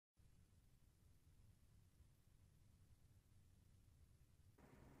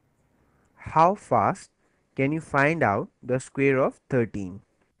how fast can you find out the square of 13?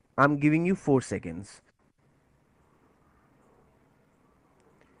 I'm giving you 4 seconds.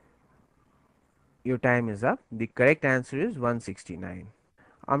 Your time is up. The correct answer is 169.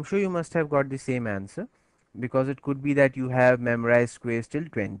 I'm sure you must have got the same answer because it could be that you have memorized squares till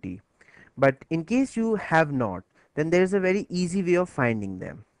 20. But in case you have not, then there is a very easy way of finding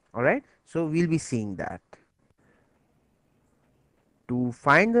them. Alright, so we'll be seeing that. To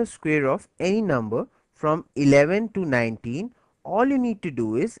find the square of any number from 11 to 19, all you need to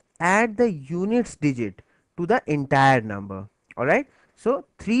do is add the units digit to the entire number. Alright, so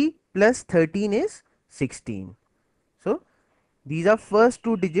 3 plus 13 is 16. So these are first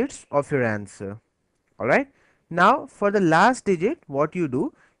two digits of your answer. Alright, now for the last digit, what you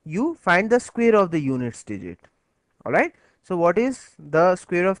do, you find the square of the units digit. Alright, so what is the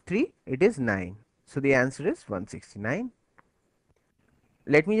square of 3? It is 9. So the answer is 169.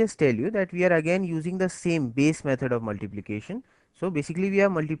 Let me just tell you that we are again using the same base method of multiplication. So basically we are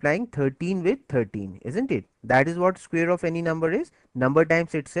multiplying 13 with 13, isn't it? That is what square of any number is, number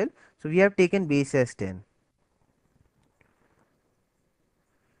times itself. So we have taken base as 10.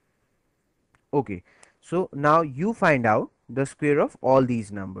 Okay, so now you find out the square of all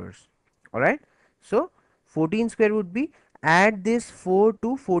these numbers. Alright, so 14 square would be, add this 4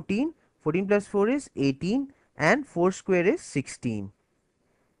 to 14, 14 plus 4 is 18 and 4 square is 16.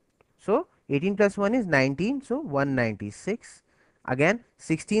 So 18 plus 1 is 19, so 196. Again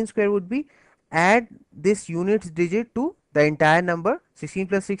 16 square would be, add this units digit to the entire number, 16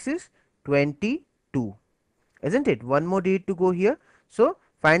 plus 6 is 22, isn't it? One more digit to go here, so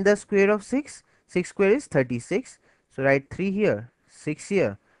find the square of 6. 6 square is 36, so write 3 here, 6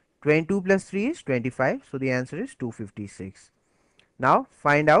 here, 22 plus 3 is 25, so the answer is 256. Now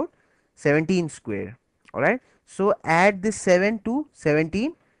find out 17 square. Alright, so add this 7 to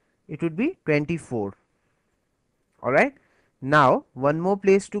 17, it would be 24. Alright, now one more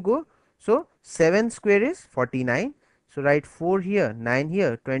place to go, so 7 square is 49, so write 4 here, 9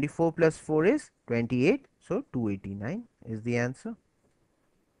 here, 24 plus 4 is 28, so 289 is the answer.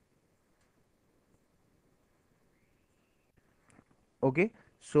 Okay,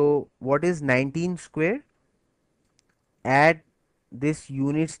 so what is 19 square? Add this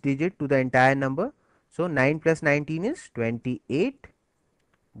units digit to the entire number, so 9 plus 19 is 28.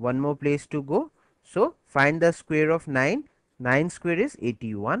 One more place to go, so find the square of 9. 9 square is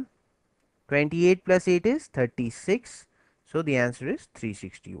 81. 28 plus 8 is 36, so the answer is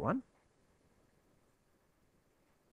 361.